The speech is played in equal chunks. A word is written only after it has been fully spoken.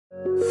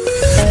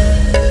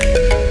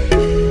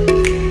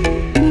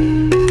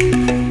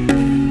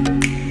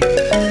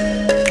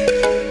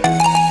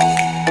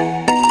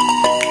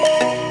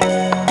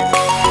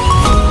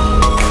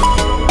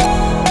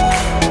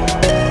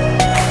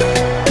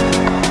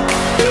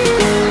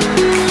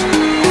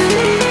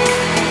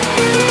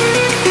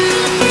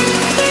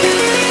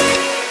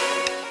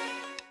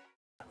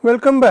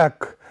Welcome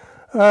back.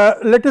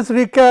 Let us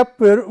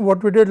recap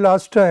what we did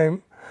last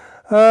time.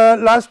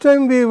 Last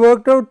time we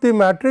worked out the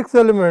matrix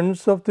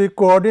elements of the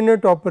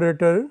coordinate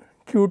operator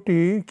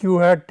qt, q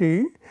hat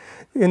t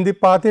in the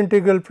path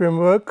integral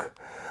framework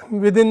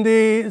within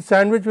the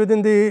sandwich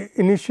within the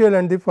initial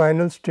and the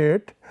final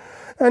state,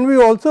 and we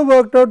also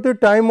worked out the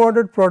time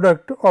ordered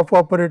product of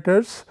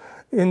operators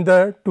in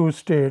the two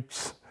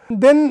states.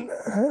 Then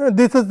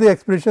this is the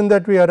expression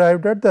that we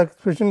arrived at, the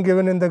expression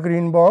given in the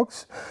green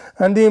box,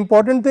 and the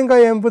important thing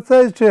I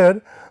emphasized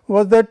here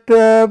was that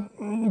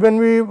when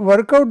we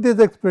work out these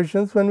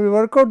expressions, when we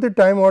work out the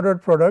time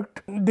ordered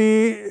product,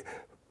 the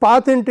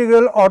path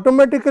integral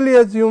automatically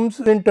assumes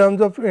in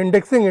terms of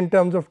indexing in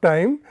terms of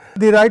time,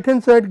 the right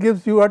hand side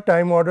gives you a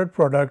time ordered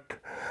product.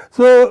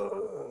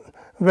 So,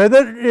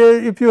 whether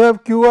if you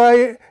have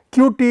qi,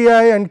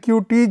 qti and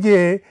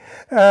qtj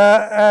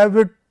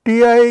with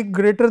ti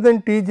greater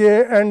than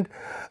tj and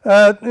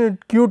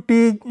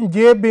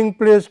qtj being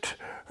placed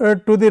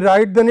to the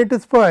right, then it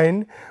is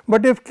fine,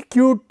 but if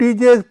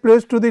qtj is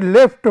placed to the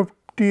left of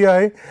ti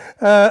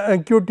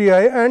qti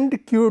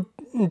and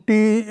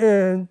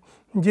qtj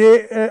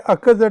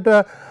occurs at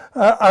a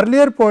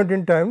earlier point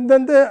in time,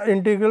 then the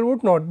integral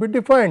would not be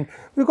defined,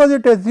 because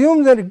it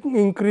assumes an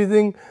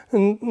increasing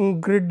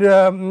grid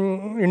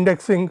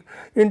indexing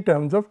in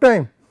terms of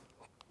time,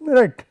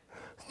 right.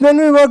 Then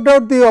we worked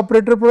out the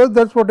operator product,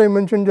 that is what I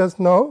mentioned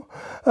just now.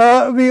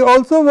 We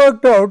also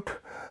worked out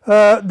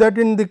that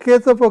in the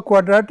case of a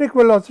quadratic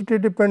velocity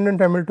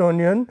dependent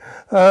Hamiltonian,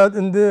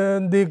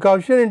 the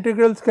Gaussian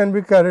integrals can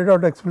be carried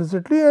out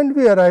explicitly, and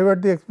we arrive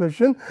at the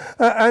expression,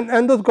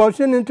 and those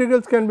Gaussian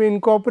integrals can be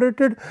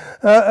incorporated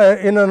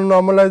in a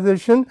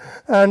normalization,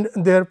 and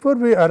therefore,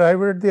 we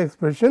arrive at the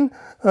expression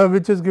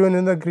which is given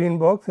in the green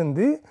box in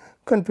the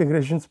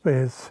configuration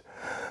space.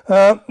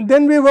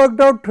 Then we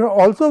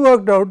also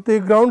worked out the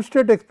ground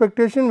state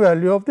expectation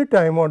value of the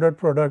time ordered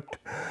product.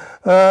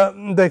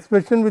 The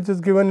expression which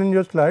is given in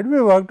your slide, we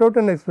worked out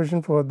an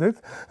expression for this,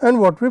 and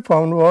what we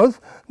found was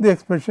the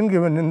expression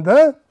given in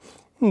the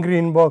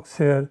green box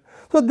here.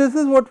 So, this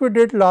is what we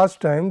did last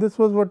time. This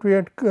was what we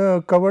had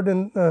covered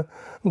in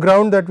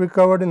ground that we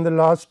covered in the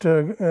last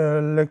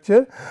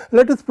lecture.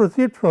 Let us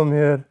proceed from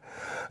here.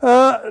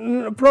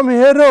 From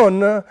here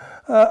on,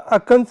 a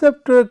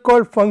concept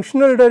called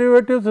functional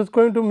derivatives is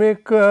going to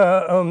make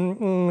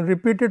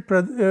repeated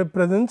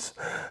presence,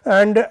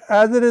 and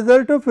as a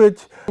result of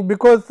which,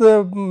 because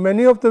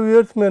many of the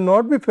viewers may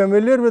not be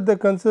familiar with the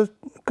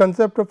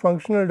concept of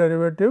functional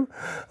derivative,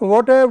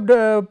 what I have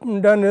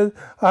done is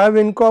I have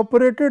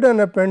incorporated an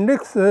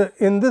appendix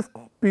in this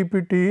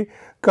PPT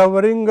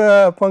covering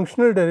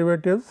functional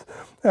derivatives,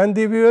 and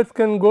the viewers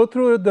can go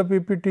through the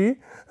PPT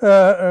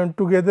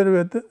together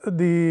with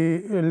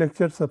the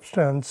lecture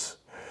substance.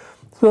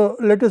 So,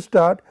 let us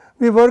start.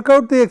 We work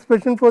out the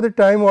expression for the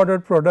time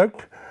ordered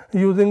product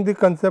using the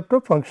concept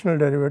of functional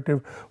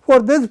derivative.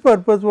 For this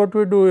purpose, what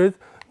we do is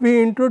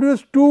we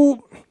introduce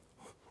two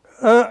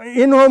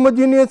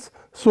inhomogeneous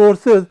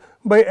sources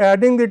by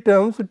adding the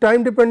terms,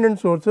 time dependent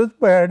sources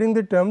by adding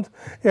the terms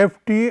f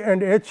t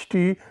and h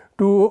t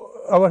to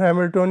our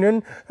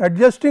Hamiltonian,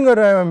 adjusting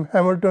our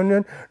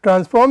Hamiltonian,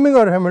 transforming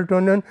our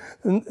Hamiltonian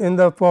in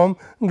the form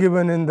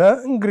given in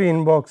the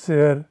green box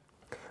here.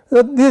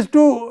 So, these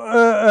two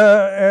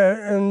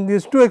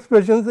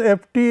expressions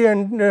f t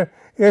and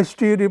h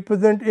t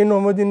represent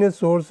inhomogeneous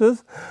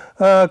sources,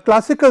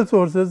 classical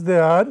sources they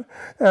are,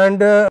 and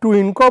to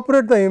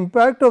incorporate the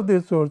impact of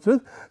these sources,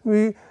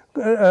 we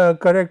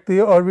correct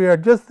we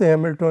adjust the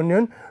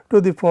Hamiltonian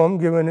to the form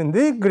given in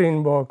the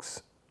green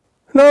box.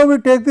 Now, we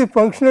take the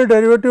functional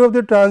derivative of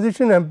the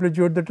transition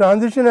amplitude. The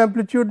transition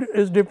amplitude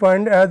is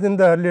defined as in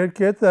the earlier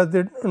case as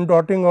the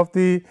dotting of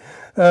the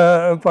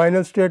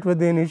final state with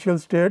the initial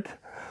state,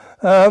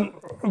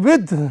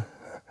 with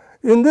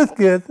in this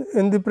case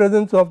in the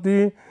presence of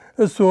the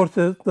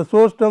sources, the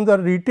source terms are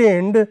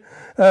retained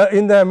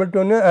in the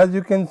Hamiltonian, as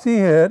you can see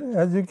here,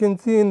 as you can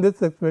see in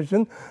this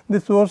expression,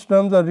 the source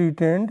terms are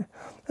retained,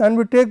 and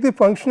we take the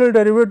functional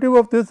derivative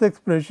of this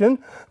expression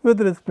with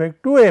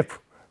respect to f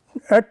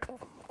at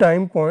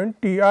time point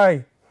t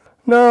I.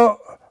 Now,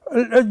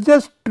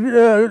 just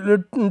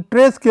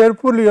trace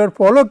carefully or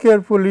follow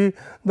carefully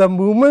the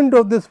movement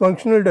of this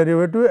functional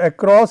derivative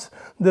across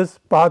this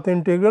path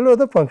integral or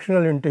the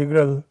functional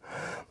integral.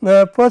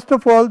 First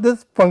of all,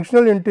 this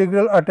functional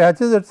integral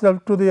attaches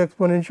itself to the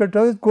exponential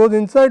term, it goes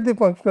inside the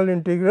functional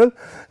integral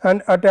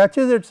and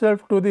attaches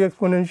itself to the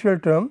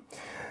exponential term.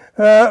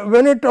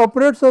 When it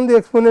operates on the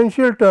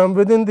exponential term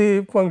within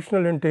the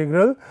functional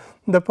integral,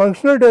 the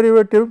functional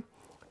derivative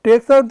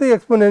takes out the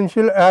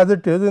exponential as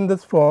it is in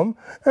this form,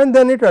 and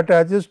then it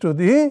attaches to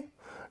the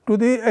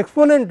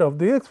exponent of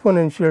the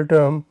exponential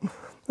term,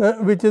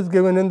 which is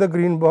given in the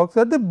green box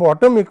at the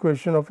bottom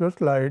equation of your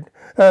slide,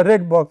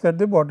 red box at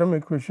the bottom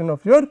equation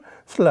of your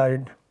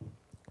slide.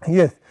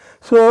 Yes.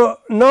 So,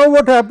 now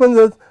what happens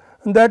is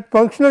that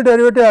functional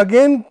derivative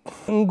again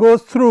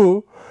goes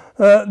through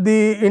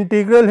the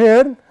integral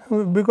here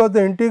because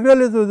the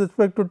integral is with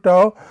respect to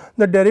tau,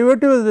 the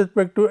derivative is with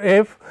respect to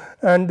f,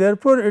 and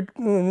therefore, it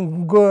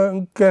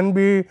can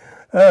be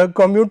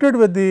commuted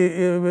with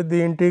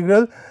the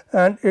integral,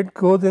 and it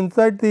goes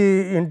inside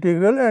the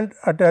integral and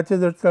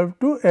attaches itself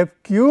to f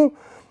q.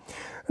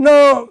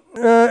 Now,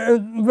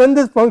 when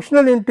this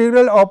functional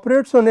integral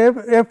operates on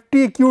f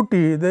t q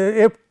t, the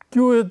f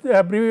q is the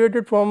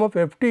abbreviated form of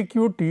f t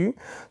q t.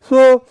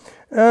 So,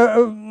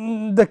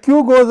 the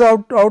q goes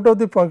out of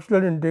the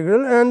functional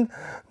integral and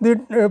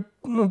the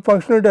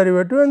functional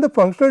derivative, and the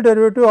functional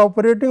derivative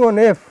operating on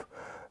f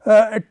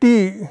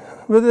t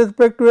with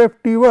respect to f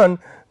t 1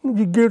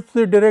 gives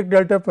the direct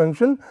delta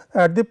function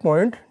at the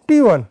point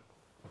t 1,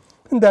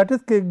 and that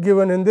is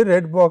given in the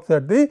red box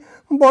at the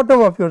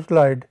bottom of your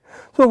slide.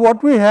 So,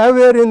 what we have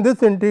here in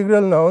this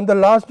integral now, the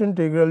last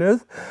integral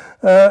is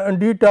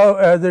d tau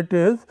as it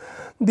is.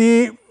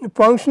 The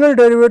functional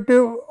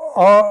derivative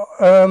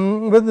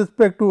with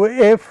respect to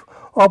f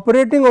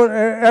operating on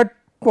at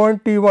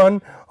point t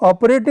 1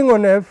 operating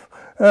on f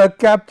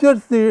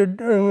captures the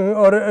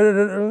or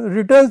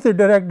returns the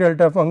direct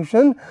delta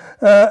function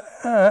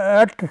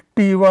at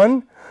t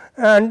 1,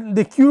 and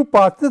the q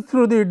passes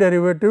through the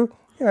derivative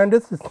and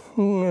is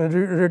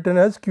written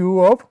as q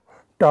of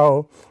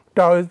tau.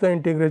 Tau is the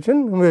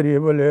integration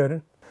variable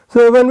here.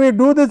 So, when we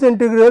do this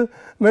integral,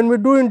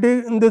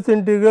 this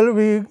integral,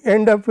 we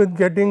end up with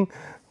getting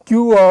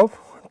q of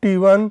t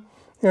 1,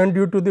 and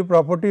due to the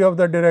property of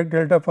the direct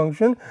delta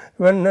function,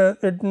 when the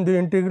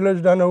integral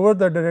is done over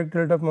the direct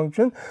delta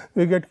function,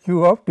 we get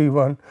q of t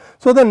 1.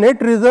 So, the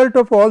net result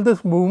of all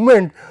this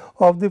movement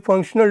of the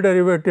functional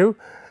derivative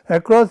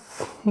across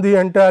the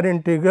entire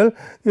integral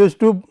is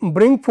to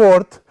bring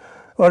forth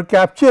or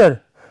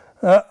capture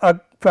a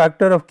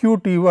factor of q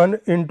t 1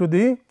 into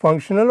the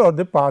functional or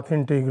the path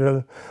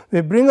integral.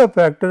 We bring a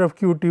factor of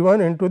q t 1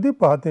 into the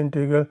path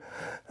integral,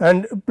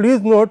 and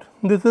please note,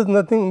 this is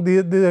nothing,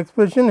 the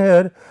expression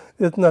here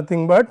is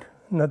nothing but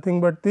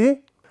the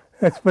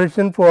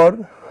expression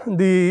for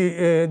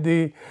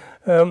the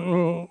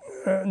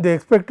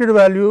expected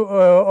value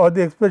or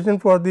the expression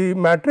for the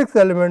matrix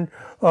element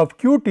of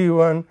q t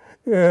 1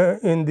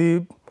 in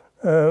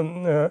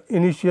the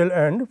initial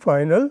and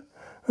final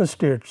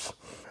states.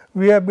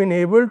 We have been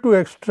able to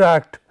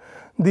extract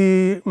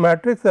the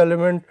matrix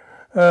element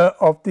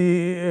of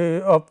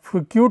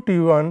q t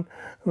 1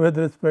 with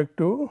respect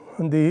to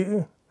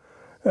the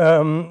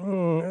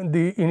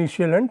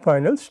initial and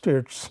final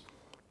states.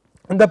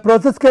 The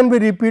process can be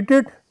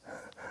repeated.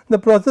 The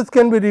process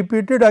can be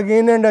repeated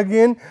again and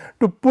again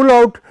to pull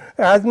out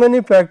as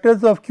many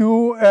factors of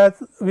q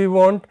as we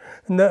want,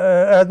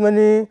 as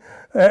many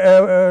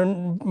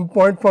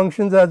point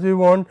functions as we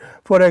want.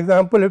 For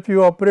example, if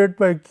you operate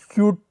by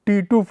q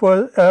t 2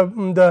 for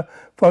the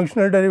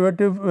functional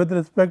derivative with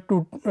respect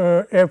to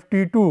f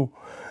t 2,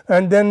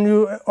 and then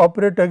you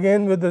operate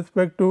again with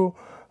respect to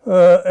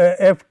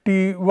f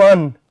t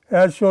 1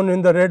 as shown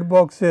in the red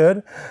box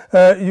here,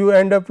 you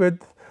end up with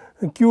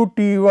q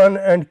t 1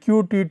 and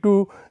q t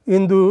 2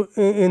 in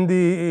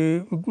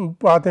the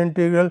path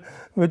integral,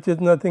 which is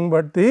nothing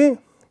but the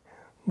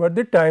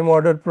time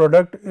order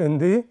product in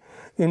the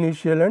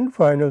initial and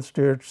final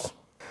states.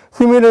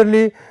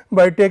 Similarly,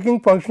 by taking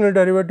functional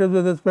derivatives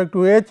with respect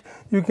to h,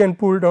 you can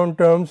pull down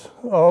terms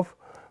of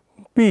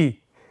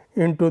p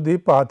into the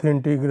path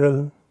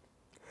integral.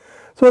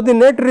 So, the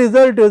net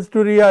result is,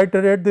 to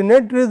reiterate, the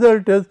net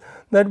result is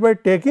that by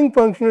taking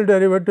functional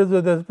derivatives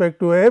with respect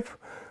to f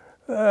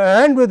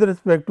and with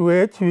respect to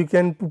h, we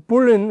can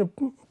pull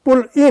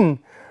in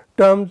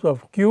terms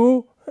of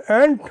q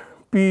and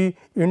p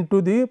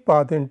into the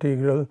path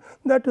integral.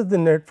 That is the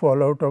net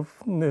fallout of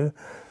the.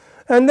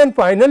 And then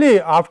finally,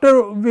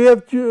 after we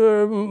have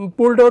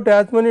pulled out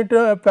as many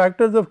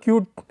factors of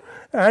q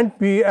and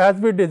p as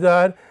we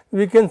desire,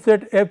 we can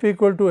set f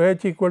equal to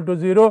h equal to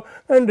 0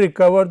 and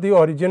recover the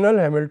original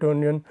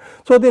Hamiltonian.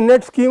 So, the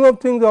net scheme of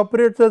things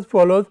operates as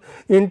follows: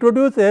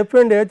 introduce f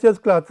and h as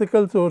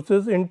classical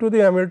sources into the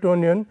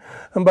Hamiltonian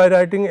by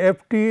writing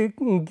f t,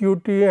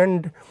 q t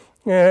and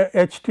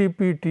h t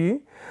p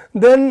t.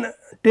 Then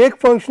take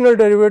functional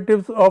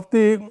derivatives of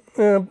the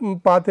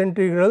path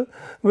integral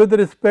with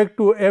respect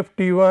to f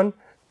t 1,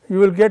 you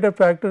will get a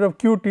factor of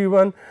q t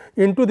 1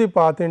 into the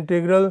path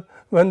integral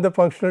when the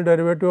functional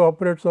derivative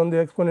operates on the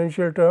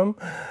exponential term.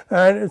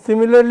 And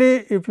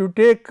similarly, if you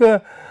take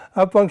a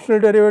functional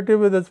derivative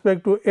with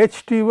respect to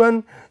h t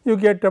 1, you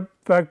get a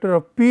factor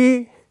of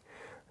p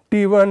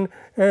t 1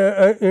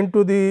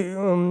 into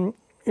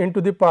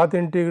the path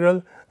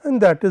integral, and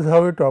that is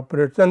how it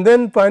operates. And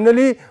then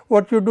finally,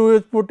 what you do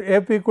is put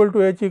f equal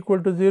to h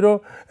equal to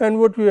 0, and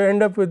what you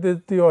end up with is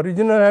the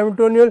original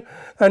Hamiltonian,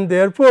 and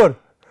therefore,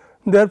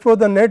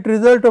 the net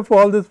result of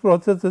all this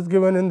process is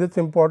given in this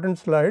important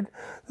slide.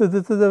 So,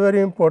 this is a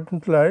very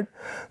important slide.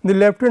 The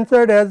left hand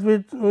side, as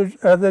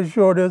I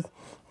showed, is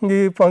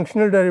the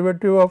functional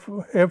derivative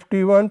of f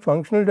t 1,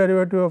 functional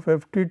derivative of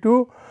f t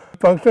 2,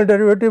 functional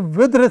derivative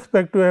with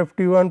respect to f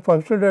t 1,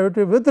 functional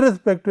derivative with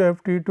respect to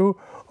f t 2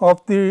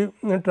 of the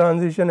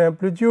transition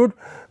amplitude,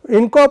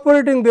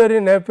 incorporating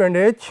therein f and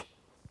h,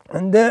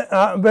 And then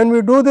when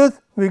we do this,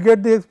 we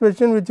get the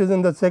expression which is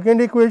in the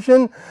second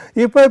equation.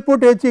 If I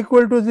put h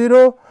equal to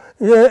 0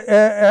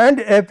 and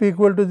f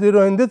equal to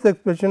 0 in this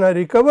expression, I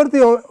recover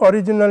the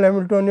original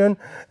Hamiltonian,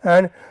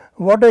 and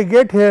what I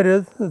get here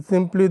is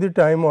simply the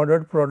time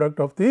ordered product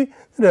of the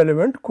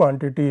relevant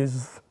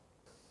quantities.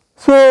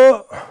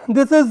 So,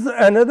 this is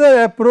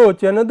another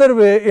approach, another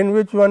way in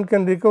which one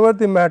can recover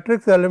the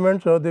matrix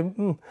elements of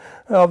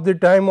the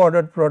time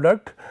ordered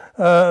product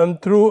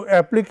through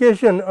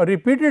application or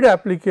repeated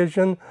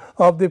application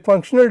of the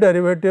functional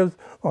derivatives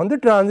on the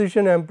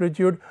transition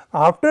amplitude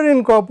after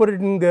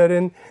incorporating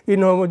therein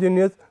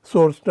inhomogeneous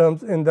source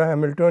terms in the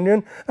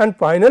Hamiltonian, and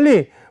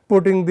finally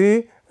putting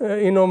the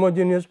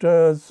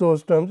inhomogeneous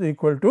source terms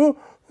equal to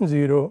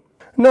 0.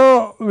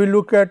 Now, we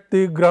look at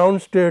the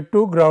ground state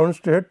to ground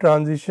state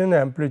transition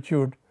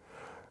amplitude.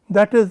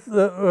 That is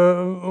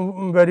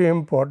very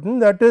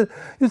important. That is,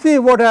 you see,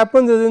 what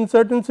happens is in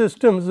certain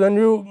systems, when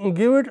you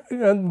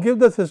give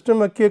the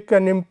system a kick,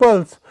 an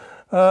impulse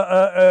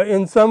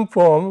in some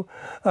form,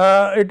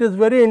 it is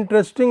very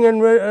interesting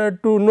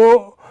and to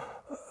know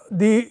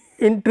the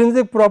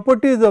intrinsic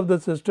properties of the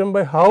system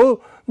by how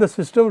the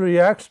system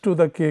reacts to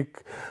the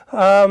kick.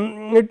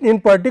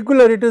 In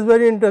particular, it is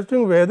very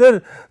interesting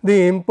whether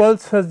the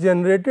impulse has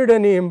generated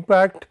any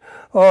impact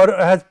or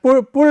has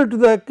pulled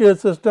the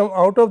system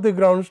out of the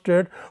ground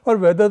state, or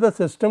whether the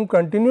system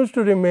continues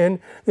to remain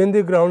in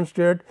the ground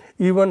state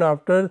even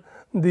after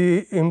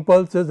the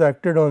impulse is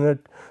acted on it.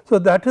 So,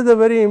 that is a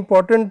very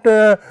important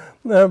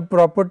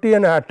property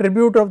and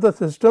attribute of the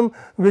system,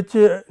 which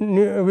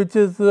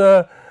is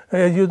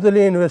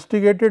usually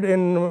investigated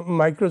in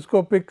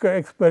microscopic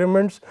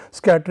experiments,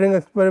 scattering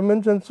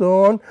experiments and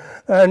so on,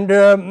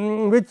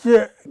 and which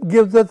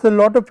gives us a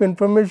lot of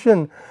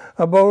information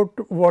about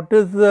what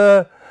is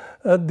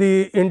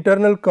the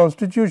internal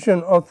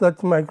constitution of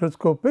such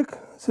microscopic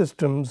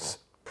systems.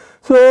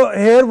 So,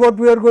 here what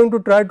we are going to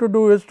try to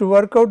do is to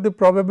work out the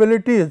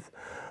probabilities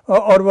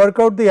or work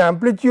out the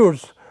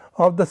amplitudes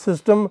of the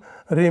system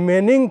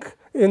remaining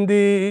in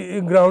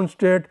the ground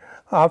state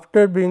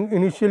after being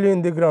initially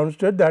in the ground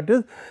state, that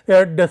is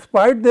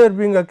despite there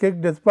being a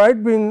kick,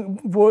 despite being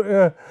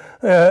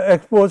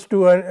exposed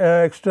to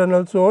an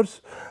external source,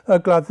 a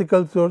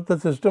classical source, the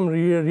system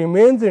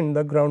remains in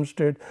the ground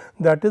state.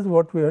 That is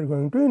what we are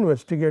going to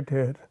investigate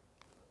here.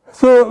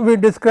 So, we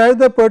describe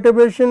the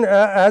perturbation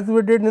as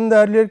we did in the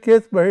earlier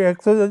case by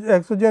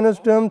exogenous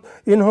terms,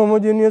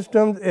 inhomogeneous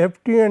terms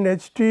f t and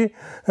h t,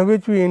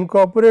 which we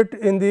incorporate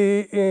in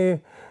the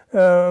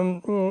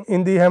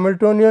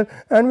Hamiltonian,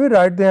 and we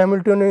write the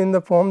Hamiltonian in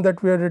the form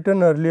that we had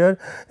written earlier.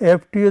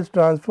 F t is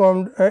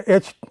transformed,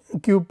 h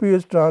q p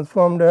is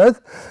transformed as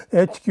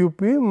h q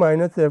p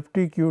minus f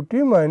t q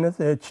t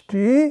minus h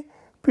t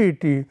p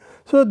t.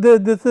 So,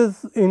 this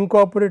is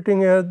incorporating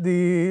here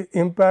the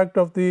impact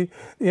of the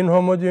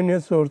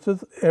inhomogeneous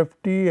sources f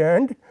t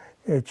and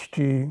h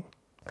t.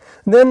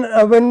 Then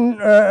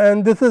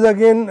and this is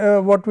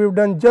again what we have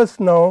done just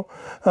now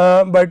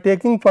by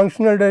taking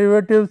functional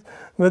derivatives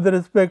with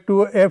respect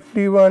to f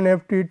t 1,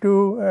 f t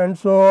 2 and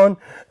so on,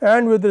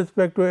 and with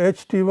respect to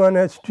h t 1,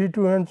 h t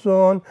 2 and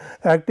so on,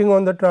 acting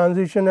on the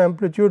transition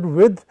amplitude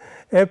with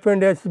f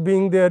and h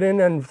being therein,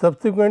 and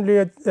subsequently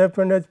f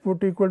and h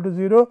put equal to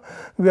 0,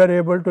 we are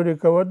able to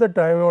recover the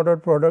time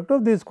ordered product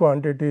of these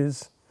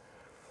quantities.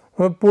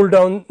 Pull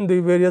down the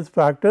various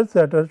factors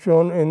that are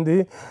shown in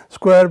the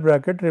square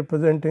bracket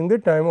representing the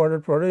time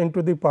ordered product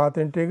into the path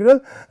integral,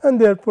 and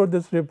therefore,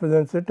 this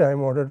represents the time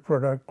ordered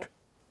product.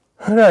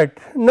 Right.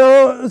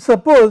 Now,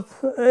 suppose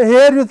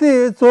here you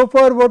see, so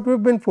far what we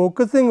have been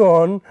focusing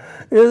on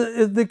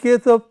is the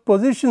case of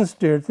position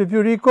states. If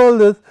you recall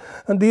this,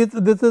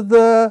 this is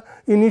the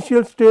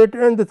initial state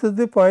and this is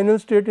the final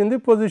state in the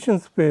position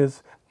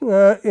space.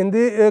 In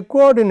the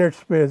coordinate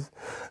space.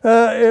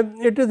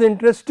 It is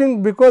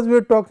interesting because we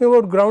are talking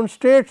about ground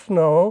states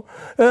now.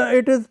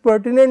 It is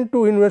pertinent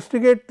to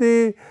investigate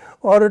the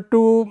or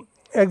to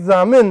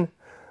examine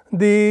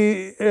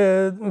the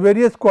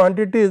various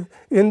quantities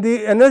in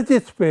the energy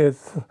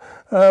space.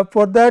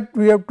 For that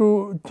we have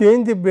to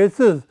change the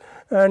basis,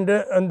 and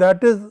that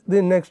is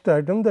the next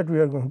item that we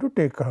are going to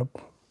take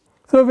up.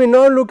 So, we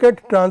now look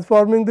at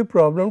transforming the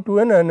problem to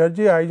an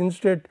energy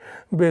eigenstate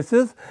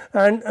basis,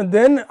 and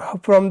then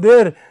from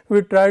there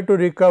we try to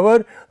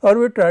recover or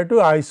we try to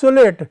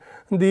isolate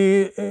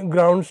the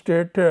ground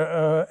state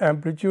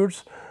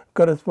amplitudes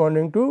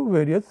corresponding to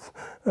various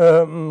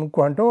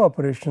quantum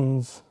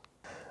operations.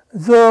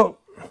 So,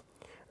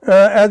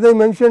 as I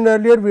mentioned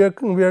earlier, we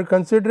are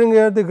considering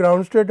here the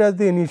ground state as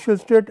the initial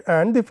state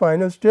and the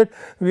final state.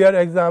 We are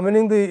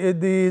examining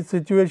the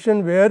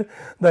situation where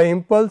the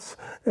impulse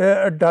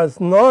does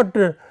not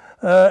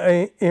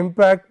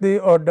impact the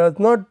or does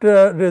not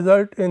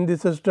result in the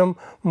system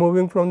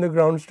moving from the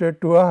ground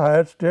state to a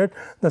higher state.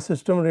 The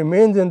system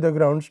remains in the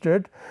ground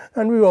state,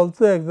 and we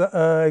also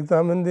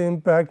examine the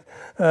impact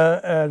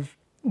as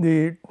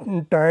the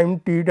time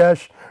t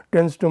dash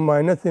tends to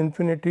minus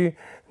infinity,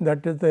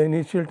 that is the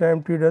initial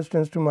time t dash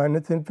tends to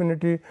minus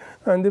infinity,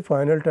 and the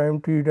final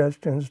time t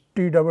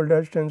double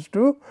dash tends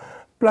to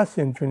plus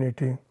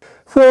infinity.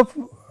 So,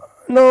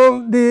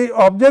 now the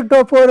object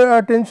of our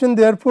attention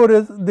therefore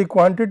is the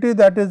quantity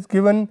that is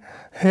given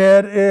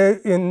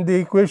here in the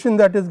equation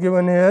that is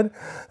given here.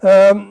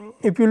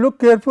 If you look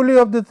carefully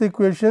of this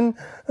equation,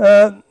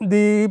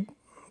 the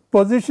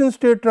position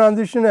state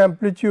transition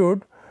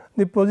amplitude,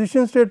 the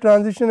position state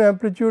transition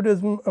amplitude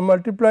is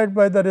multiplied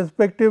by the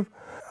respective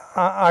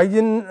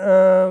eigen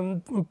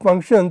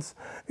functions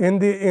in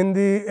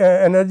the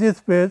energy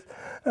space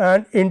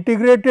and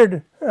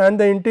integrated, and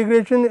the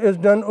integration is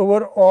done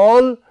over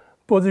all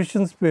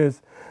position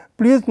space.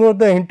 Please note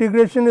the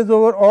integration is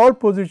over all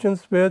position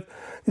space.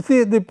 You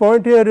see, the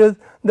point here is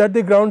that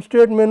the ground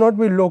state may not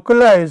be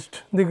localized,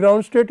 the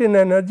ground state in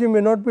energy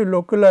may not be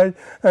localized,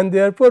 and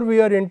therefore,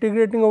 we are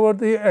integrating over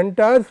the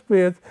entire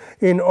space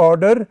in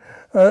order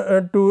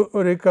to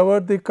recover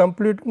the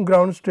complete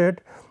ground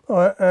state. We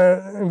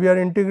are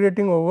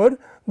integrating over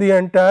the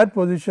entire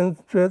position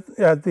space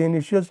as the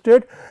initial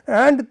state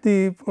and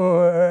the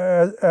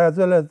as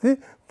well as the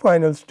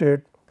final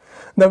state.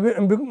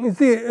 You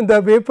see,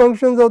 the wave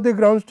functions of the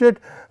ground state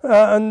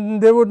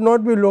they would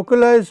not be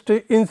localized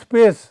in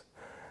space,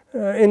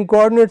 in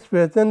coordinate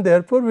space, and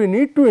therefore, we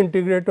need to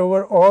integrate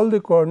over all the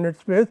coordinate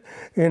space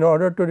in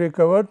order to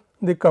recover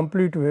the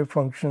complete wave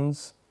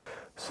functions.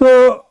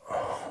 So,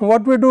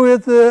 what we do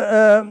is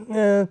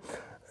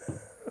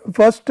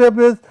first step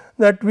is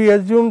that we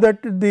assume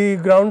that the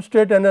ground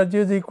state energy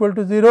is equal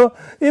to 0.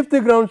 If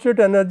the ground state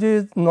energy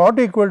is not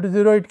equal to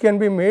 0, it can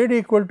be made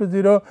equal to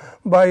 0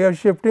 by a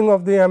shifting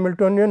of the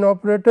Hamiltonian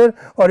operator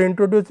or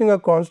introducing a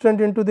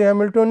constant into the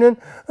Hamiltonian,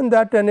 and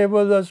that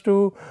enables us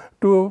to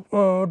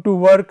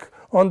work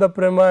on the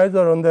premise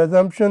or on the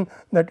assumption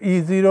that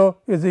E 0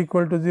 is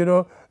equal to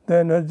 0, the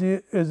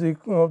energy is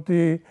equal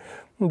the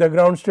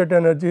ground state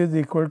energy is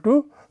equal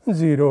to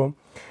 0.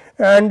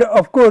 And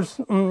of course,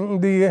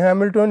 the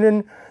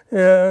Hamiltonian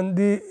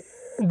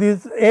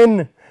these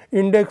n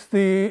index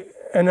the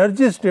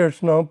energy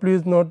states. Now,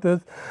 please note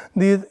this,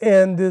 these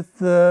n,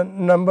 this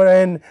number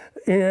n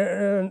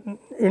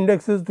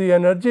indexes the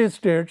energy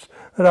states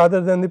rather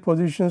than the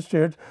position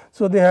states.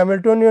 So, the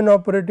Hamiltonian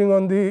operating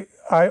on the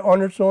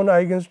on its own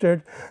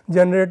eigenstate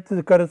generates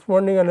the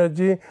corresponding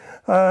energy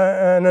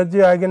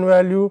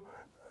eigenvalue.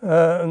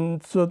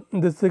 So,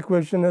 this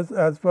equation is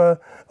as per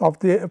of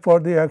the for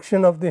the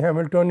action of the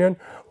Hamiltonian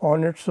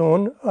on its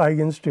own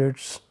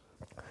eigenstates.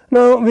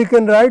 Now, we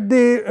can write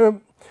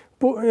the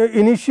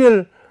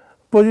initial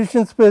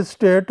position space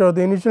state or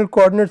the initial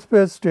coordinate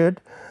space state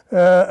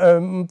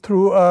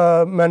through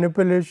a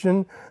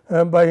manipulation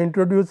by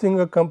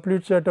introducing a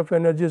complete set of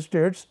energy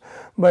states,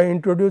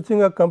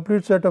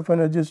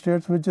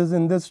 which is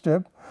in this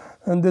step,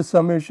 and this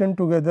summation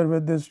together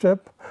with this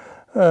step,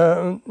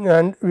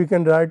 and we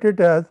can write it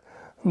as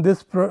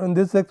this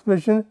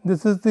expression.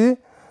 This is the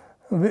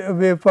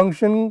wave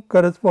function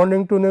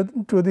corresponding to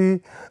the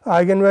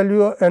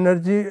eigenvalue of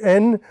energy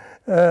n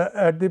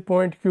at the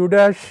point q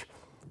dash,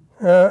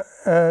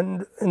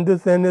 and in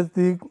this n is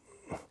the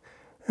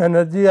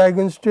energy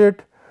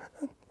eigenstate,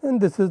 and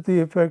this is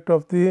the effect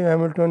of the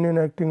Hamiltonian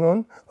acting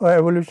on or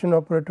evolution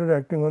operator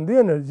acting on the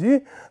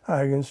energy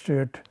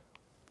eigenstate.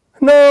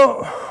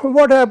 Now,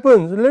 what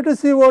happens? Let us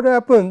see what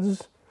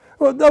happens.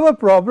 Well, our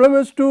problem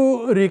is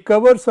to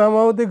recover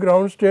somehow the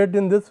ground state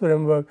in this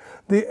framework,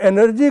 the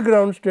energy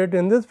ground state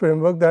in this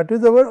framework. That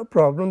is our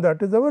problem,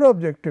 that is our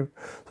objective.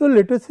 So,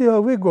 let us see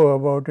how we go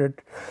about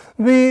it.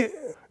 We,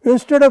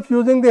 instead of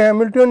using the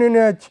Hamiltonian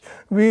H,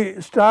 we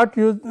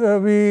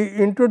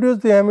introduce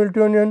the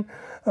Hamiltonian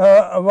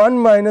 1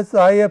 minus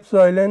I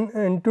epsilon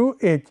into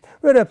H,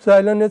 where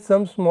epsilon is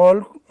some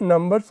small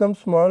number, some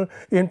small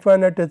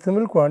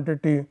infinitesimal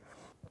quantity,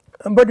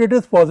 but it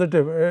is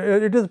positive,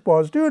 it is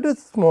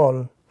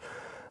small.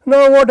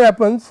 Now, what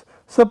happens?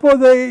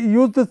 Suppose I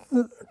use this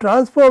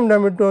transformed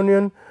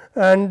Hamiltonian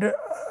and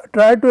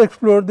try to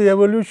explore the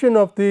evolution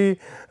of the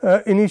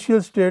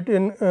initial state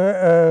in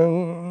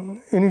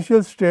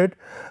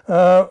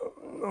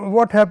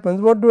what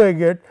happens? What do I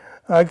get?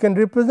 I can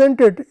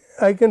represent it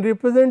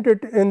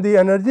in the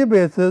energy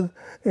basis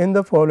in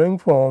the following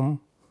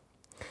form,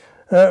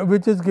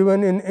 which is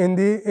given in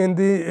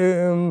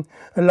the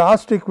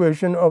last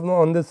equation of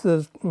on this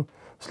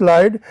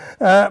slide.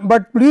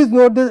 But please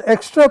note this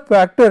extra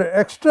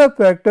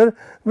factor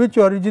which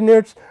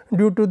originates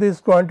due to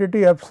this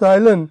quantity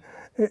epsilon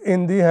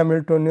in the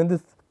Hamiltonian,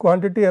 this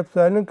quantity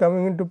epsilon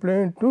coming into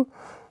play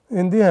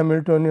in the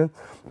Hamiltonian.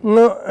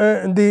 Now,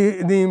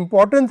 the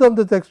importance of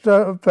this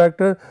extra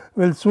factor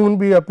will soon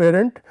be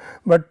apparent,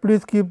 but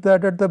please keep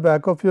that at the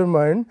back of your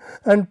mind,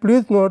 and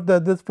please note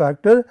that this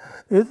factor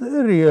is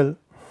real.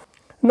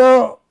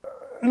 Now,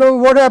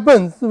 what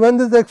happens when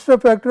this extra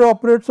factor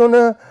operates on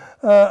a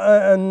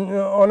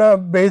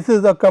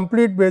basis, a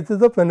complete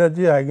basis of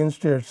energy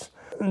eigenstates?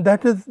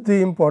 That is the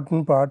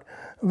important part.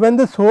 When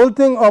this whole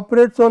thing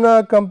operates on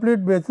a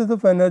complete basis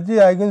of energy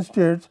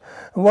eigenstates,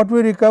 what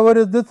we recover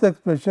is this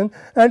expression,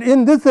 and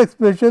in this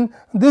expression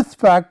this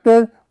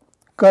factor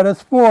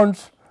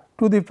corresponds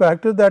to the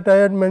factor that I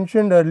had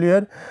mentioned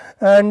earlier,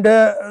 and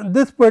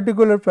this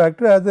particular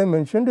factor, as I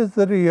mentioned, is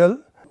the real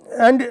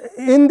and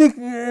in the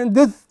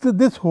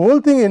this whole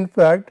thing in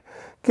fact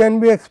can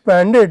be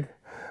expanded,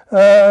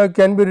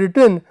 can be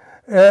written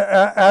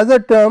as a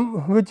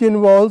term which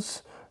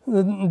involves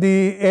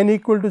the n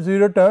equal to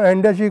 0 term,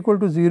 n dash equal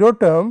to 0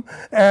 term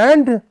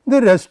and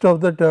the rest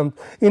of the terms.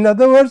 In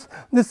other words,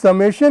 the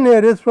summation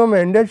here is from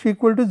n dash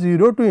equal to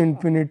 0 to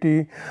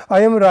infinity.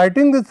 I am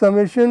writing the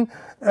summation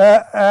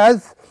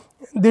as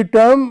the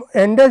term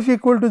n dash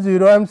equal to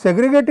 0. I am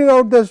segregating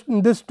out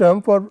this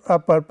term for a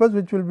purpose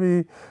which will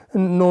be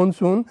known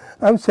soon.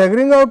 I am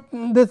segregating out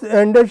this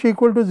n dash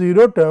equal to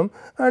 0 term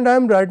and I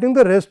am writing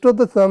the rest of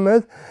the sum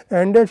as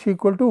n dash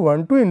equal to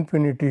 1 to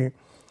infinity.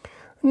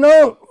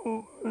 Now,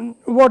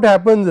 what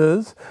happens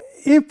is,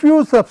 if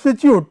you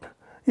substitute,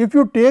 if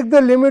you take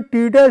the limit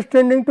t dash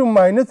tending to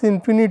minus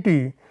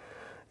infinity,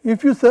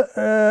 if you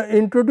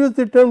introduce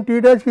the term t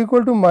dash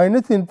equal to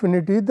minus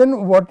infinity,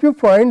 then what you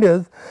find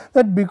is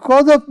that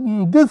because of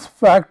this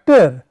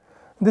factor,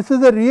 this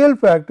is a real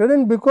factor,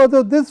 and because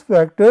of this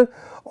factor,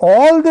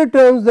 all the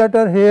terms that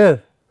are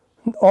here,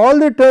 all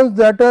the terms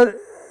that are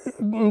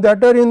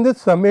in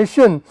this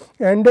summation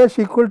n dash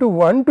equal to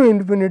 1 to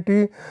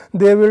infinity,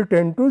 they will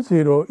tend to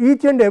 0.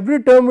 Each and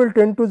every term will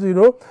tend to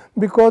 0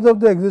 because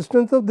of the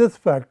existence of this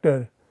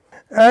factor.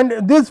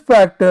 And this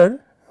factor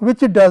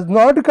which does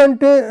not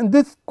contain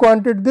this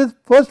quantity, this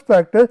first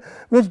factor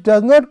which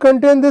does not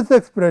contain this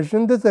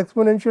expression, this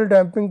exponential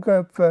damping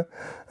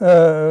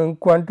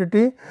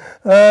quantity,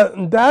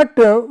 that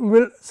term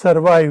will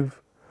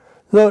survive.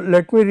 So,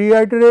 let me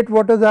reiterate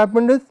what has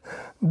happened is,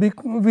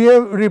 we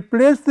have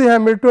replaced the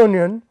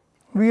Hamiltonian,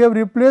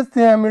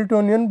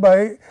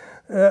 by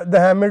the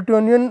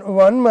Hamiltonian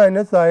 1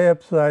 minus I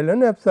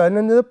epsilon.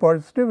 Epsilon is a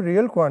positive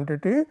real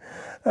quantity,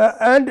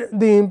 and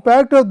the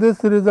impact of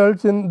this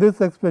results in this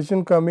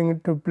expression coming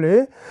into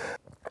play.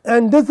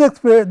 And this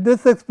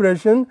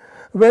expression,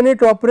 when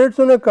it operates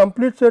on a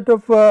complete set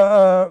of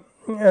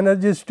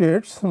energy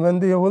states, when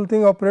the whole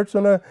thing operates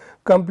on a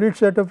complete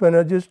set of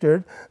energy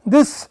states,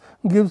 this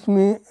gives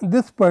me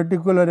this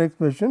particular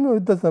expression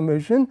with the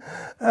summation,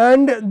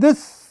 and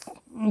this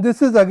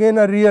is again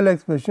a real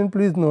expression,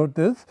 please note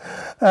this,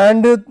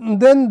 and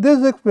then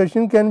this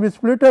expression can be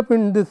split up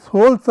in this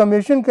whole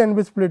summation can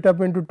be split up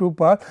into two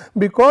parts,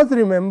 because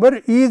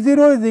remember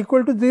E0 is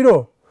equal to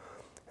 0.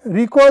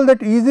 Recall that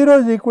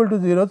E0 is equal to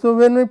 0. So,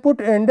 when I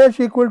put n dash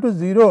equal to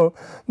 0,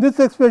 this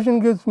expression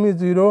gives me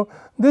 0,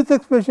 this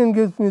expression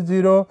gives me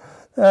 0,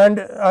 and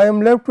I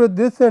am left with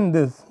this and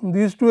this.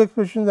 These two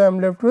expressions I am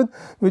left with,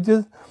 which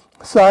is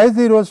psi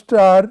 0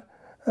 star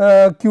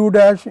q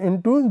dash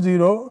into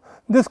 0.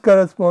 This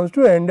corresponds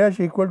to n dash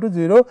equal to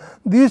 0.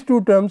 These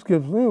two terms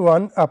gives me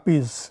 1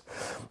 apiece.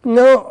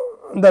 Now,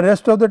 the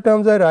rest of the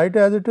terms I write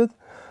as it is.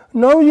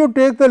 Now, you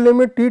take the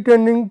limit t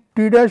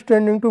dash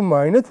tending to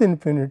minus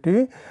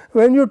infinity.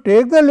 When you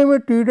take the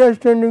limit t dash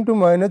tending to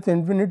minus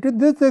infinity,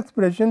 this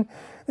expression,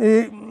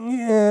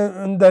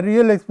 the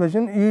real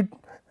expression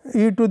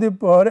e to the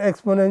power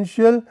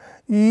exponential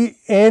E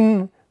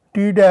n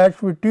t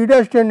dash, with t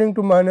dash tending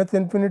to minus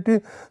infinity,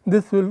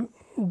 this will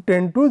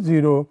tend to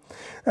 0,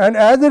 and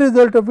as a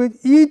result of which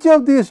each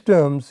of the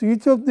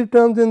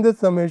terms in the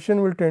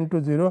summation will tend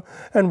to 0,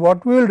 and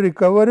what we will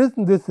recover is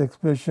this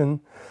expression.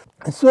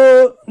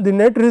 So, the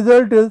net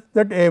result is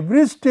that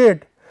every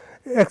state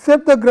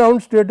except the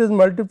ground state is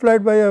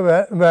multiplied by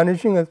a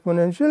vanishing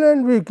exponential,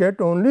 and we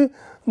get only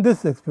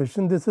this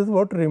expression. This is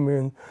what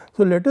remains.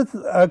 So, let us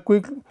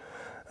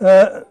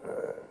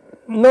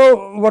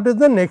now, what is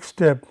the next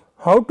step?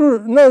 How to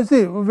now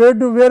see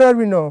where are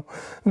we now?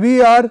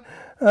 We are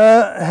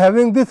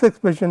having this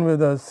expression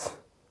with us.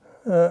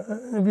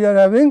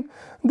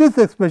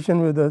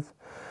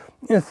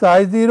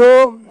 Psi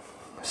 0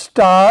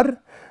 star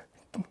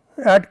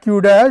at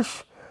q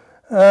dash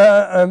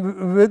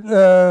with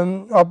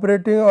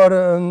operating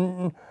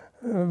or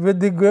with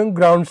the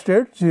ground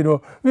state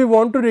 0. We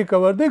want to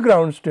recover the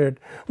ground state.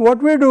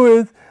 What we do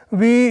is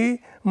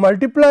we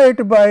multiply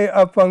it by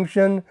a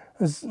function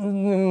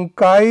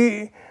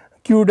chi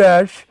q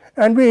dash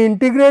and we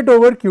integrate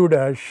over q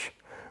dash.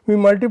 We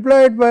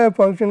multiply it by a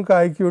function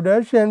chi q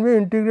dash and we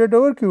integrate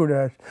over q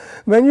dash.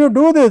 When you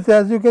do this,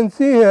 as you can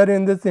see here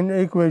in this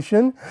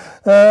equation,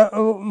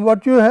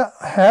 what you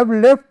have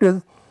left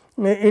is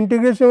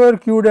integration over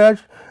q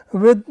dash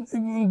with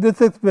this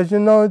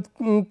expression. Now,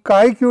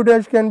 chi q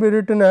dash can be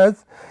written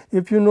as,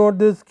 if you note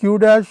this, q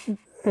dash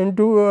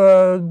into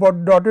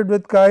dotted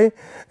with chi,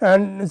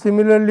 and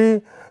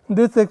similarly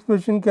this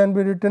expression can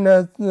be written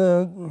as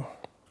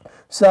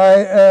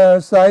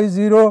psi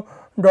 0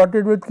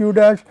 dotted with q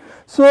dash.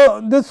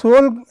 So, this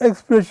whole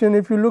expression,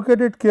 if you look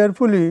at it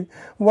carefully,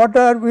 what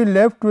are we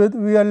left with?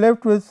 We are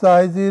left with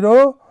psi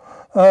 0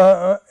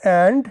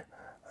 and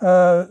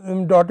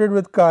dotted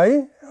with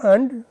chi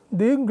and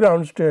the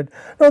ground state.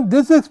 Now,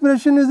 this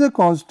expression is a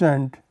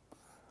constant.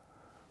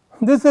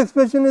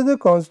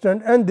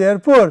 And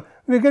therefore,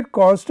 we get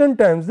constant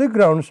times the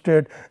ground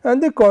state,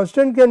 and the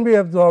constant can be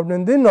absorbed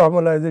in the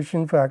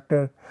normalization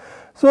factor.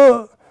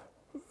 So,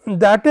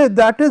 that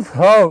is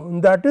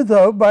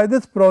how by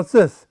this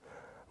process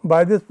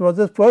by this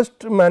process,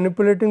 first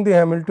manipulating the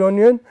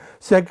Hamiltonian,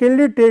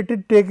 secondly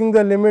taking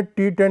the limit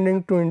t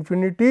tending to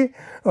infinity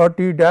or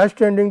t dash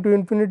tending to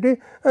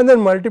infinity, and then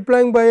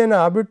multiplying by an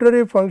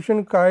arbitrary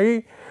function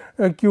chi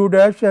q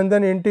dash, and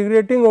then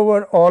integrating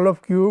over all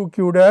of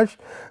q dash,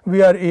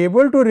 we are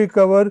able to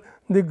recover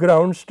the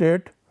ground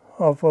state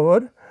of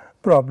our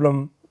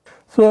problem.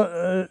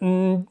 So,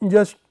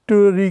 just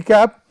to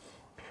recap,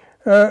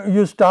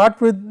 you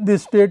start with the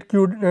state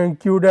q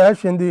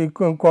dash in the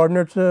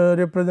coordinates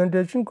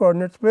representation,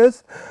 coordinate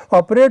space,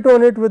 operate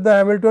on it with the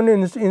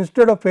Hamiltonian.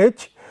 Instead of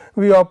h,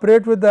 we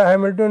operate with the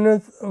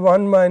Hamiltonian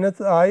 1 minus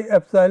I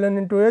epsilon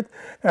into h.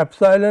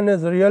 Epsilon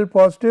is real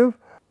positive,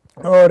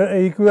 or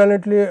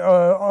equivalently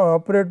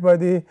operate by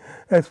the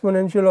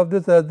exponential of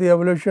this as the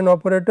evolution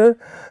operator,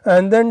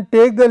 and then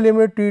take the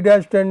limit t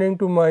dash tending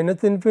to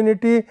minus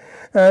infinity,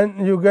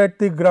 and you get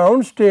the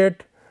ground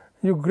state.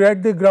 You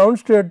get the ground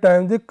state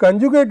times the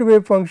conjugate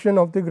wave function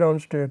of the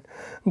ground state.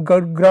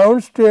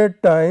 Ground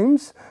state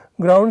times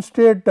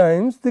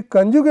the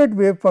conjugate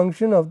wave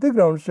function of the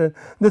ground state.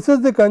 This is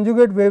the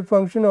conjugate wave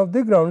function of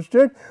the ground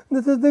state.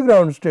 This is the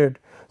ground state.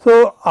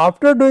 So,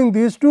 after doing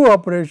these two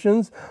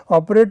operations,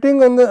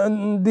 operating on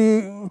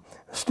the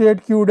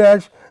state q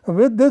dash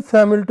with this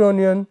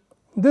Hamiltonian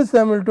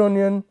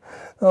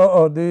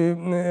or the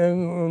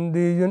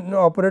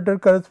operator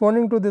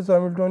corresponding to this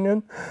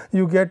Hamiltonian,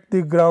 you get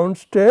the ground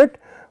state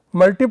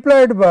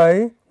multiplied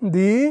by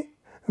the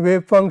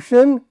wave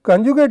function,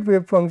 conjugate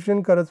wave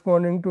function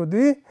corresponding to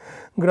the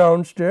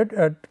ground state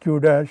at q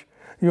dash.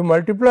 You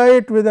multiply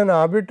it with an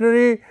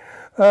arbitrary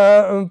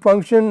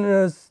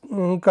function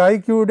chi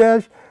q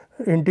dash,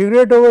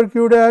 integrate over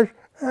q dash,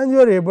 and you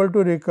are able to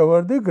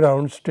recover the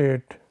ground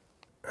state.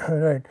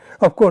 Right.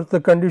 Of course, the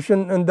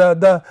condition and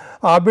the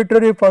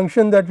arbitrary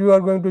function that you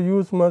are going to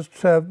use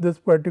must have this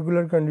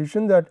particular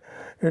condition, that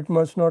it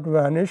must not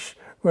vanish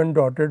when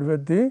dotted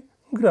with the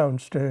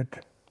ground state.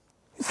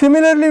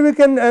 Similarly, we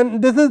can,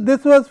 and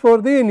this was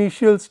for the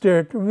initial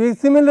state.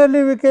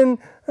 Similarly we can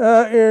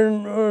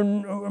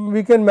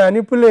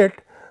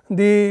manipulate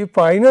the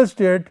final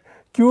state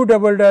q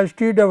double dash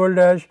t double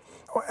dash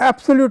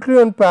absolutely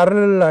on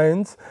parallel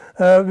lines.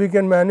 We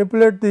can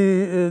manipulate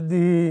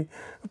the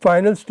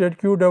final state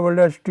q double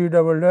dash t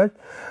double dash,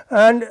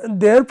 and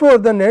therefore,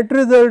 the net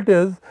result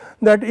is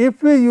that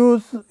if we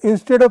use,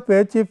 instead of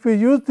h, if we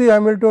use the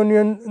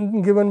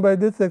Hamiltonian given by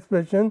this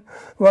expression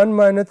 1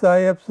 minus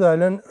I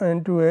epsilon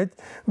into h,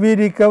 we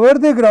recover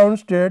the ground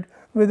state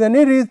with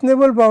any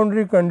reasonable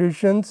boundary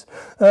conditions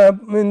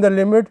in the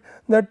limit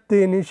that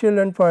the initial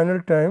and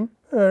final time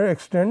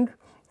extend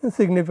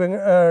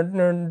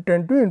significant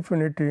tend to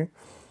infinity.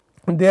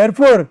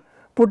 Therefore,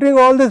 putting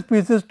all these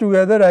pieces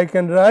together, I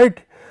can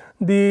write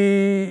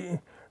the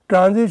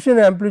transition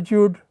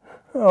amplitude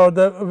or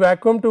the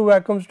vacuum to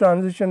vacuum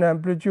transition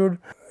amplitude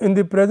in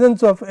the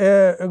presence of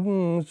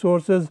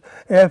sources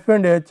f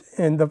and h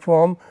in the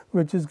form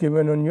which is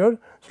given on your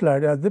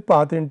slide as the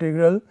path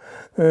integral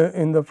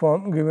in the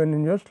form given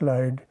in your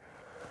slide.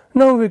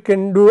 Now, we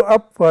can do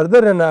a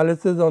further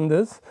analysis on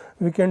this.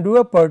 We can do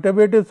a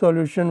perturbative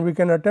solution. We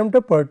can attempt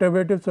a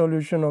perturbative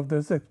solution of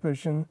this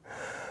expression.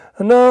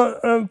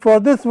 Now, for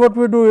this what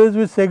we do is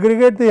we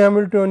segregate the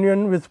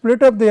Hamiltonian, we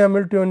split up the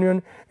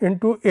Hamiltonian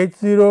into H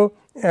 0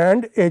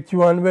 and H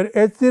 1, where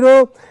H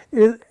 0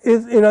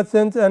 is in a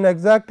sense an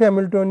exact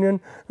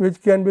Hamiltonian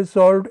which can be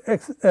solved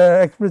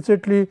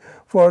explicitly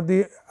for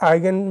the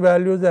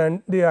eigenvalues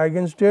and the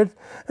eigenstates,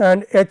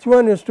 and H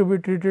 1 is to be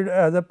treated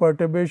as a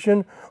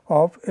perturbation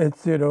of H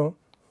 0.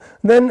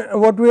 Then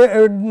what we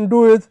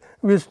do is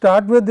we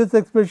start with this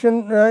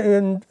expression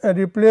and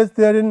replace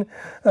therein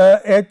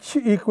h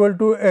equal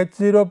to h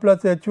 0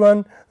 plus h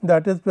 1,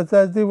 that is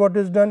precisely what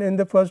is done in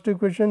the first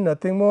equation,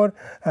 nothing more,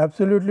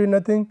 absolutely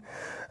nothing.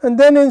 And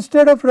then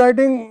instead of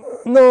writing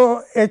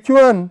h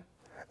 1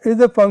 is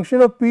a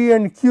function of p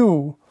and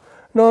q.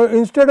 Now,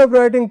 instead of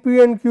writing p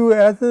and q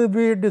as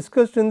we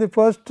discussed in the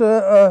first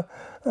article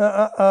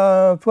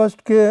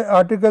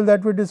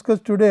that we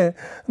discussed today,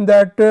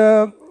 that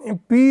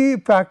p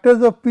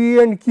factors of p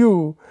and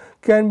q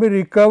can be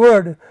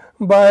recovered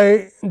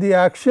by the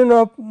action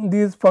of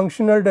these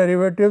functional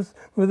derivatives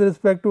with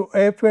respect to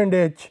f and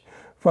h,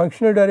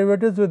 functional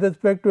derivatives with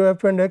respect to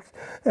f and x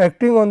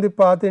acting on the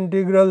path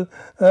integral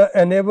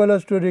enable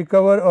us to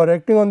recover, or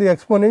acting on the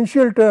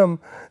exponential term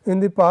in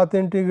the path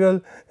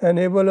integral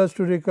enable us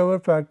to recover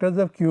factors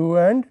of q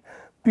and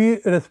p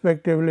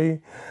respectively.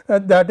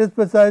 That is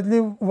precisely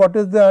what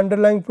is the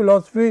underlying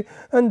philosophy,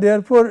 and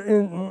therefore,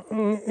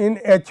 in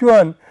H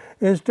 1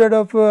 instead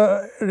of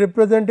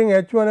representing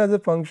H 1 as a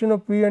function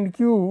of p and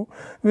q,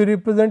 we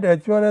represent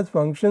H 1 as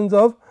functions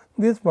of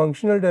these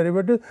functional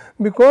derivatives,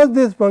 because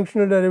these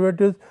functional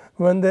derivatives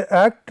when they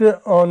act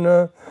on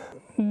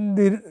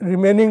the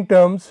remaining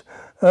terms,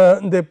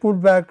 they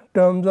put back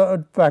terms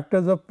or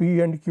factors of p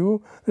and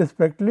q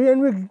respectively,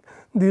 and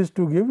these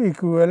to give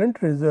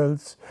equivalent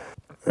results.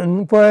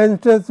 And for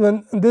instance,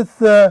 when this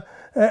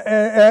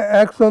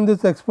acts on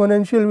this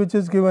exponential which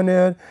is given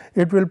here,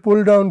 it will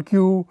pull down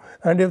q,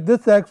 and if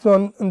this acts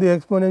on the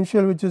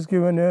exponential which is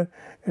given here,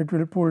 it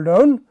will pull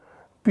down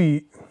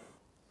P.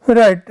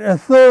 Right.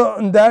 So,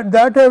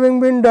 that having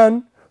been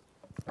done,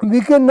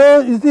 we can now,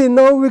 you see,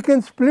 now we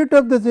can split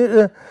up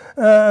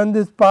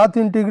this path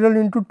integral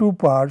into two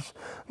parts.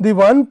 The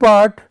one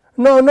part,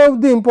 now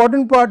the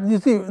important part, you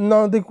see,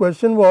 now the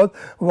question was,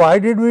 why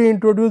did we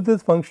introduce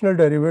this functional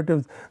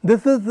derivatives?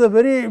 This is a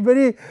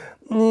very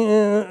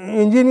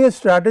ingenious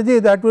strategy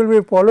that will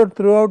be followed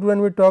throughout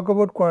when we talk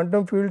about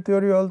quantum field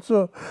theory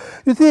also.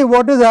 You see,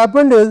 what has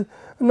happened is,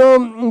 now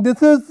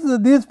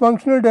these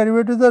functional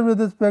derivatives are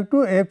with respect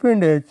to f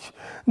and h.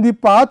 The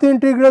path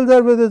integrals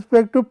are with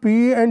respect to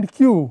p and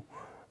q.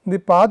 The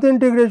path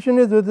integration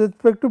is with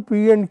respect to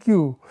p and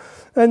q,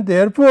 and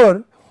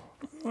therefore,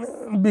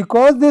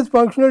 because these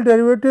functional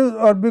derivatives,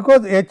 or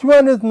because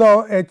h1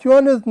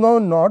 is now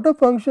not a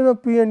function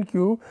of p and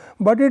q,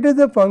 but it is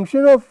a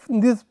function of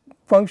these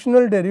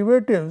functional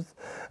derivatives.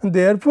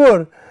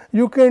 Therefore,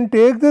 you can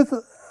take this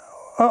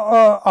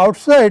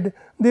outside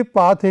the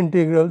path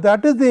integral.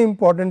 That is the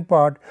important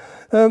part.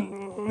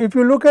 If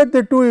you look at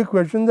the two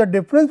equations, the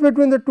difference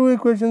between the two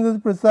equations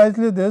is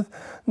precisely this,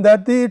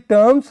 that the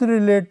terms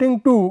relating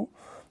to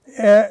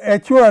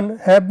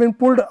h1 have been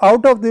pulled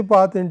out of the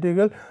path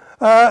integral.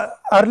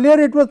 Earlier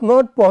it was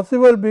not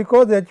possible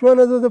because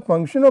h1 was a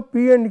function of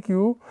p and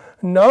q.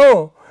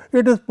 Now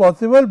it is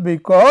possible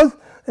because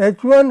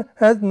h1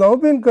 has now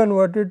been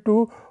converted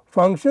to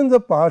functions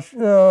of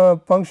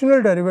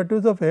functional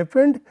derivatives of f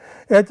and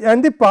h,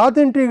 and the path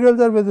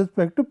integrals are with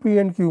respect to p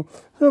and q.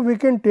 So, we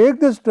can take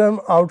this term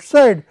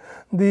outside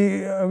the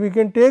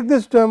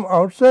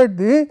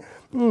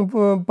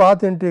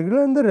path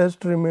integral, and the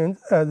rest remains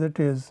as it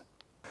is.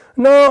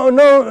 Now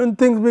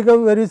things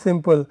become very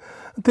simple.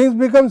 Things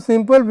become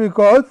simple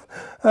because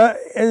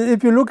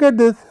if you look at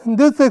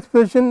this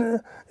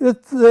expression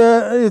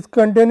is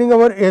containing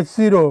our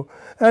h0,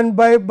 and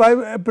by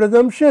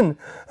presumption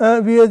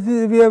we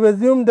have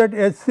assumed that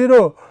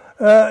h0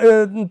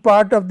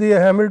 part of the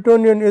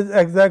Hamiltonian is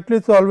exactly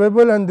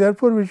solvable, and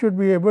therefore, we should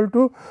be able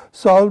to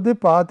solve the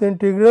path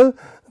integral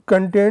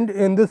contained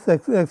in this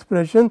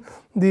expression.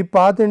 The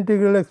path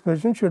integral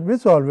expression should be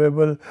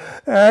solvable,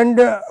 and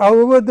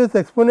however, this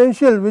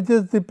exponential, which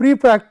is the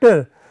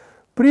prefactor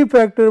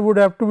would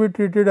have to be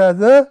treated as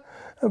a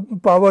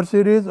power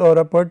series or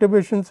a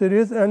perturbation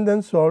series, and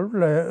then solved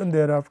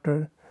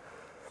thereafter.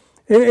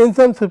 In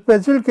some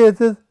special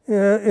cases,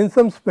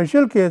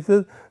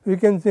 we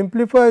can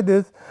simplify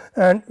this,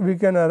 and we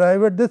can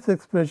arrive at this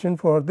expression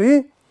for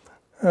the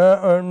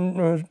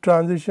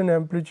transition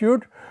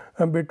amplitude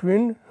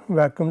between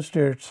vacuum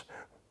states.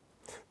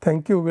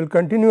 Thank you. We will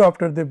continue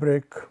after the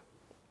break.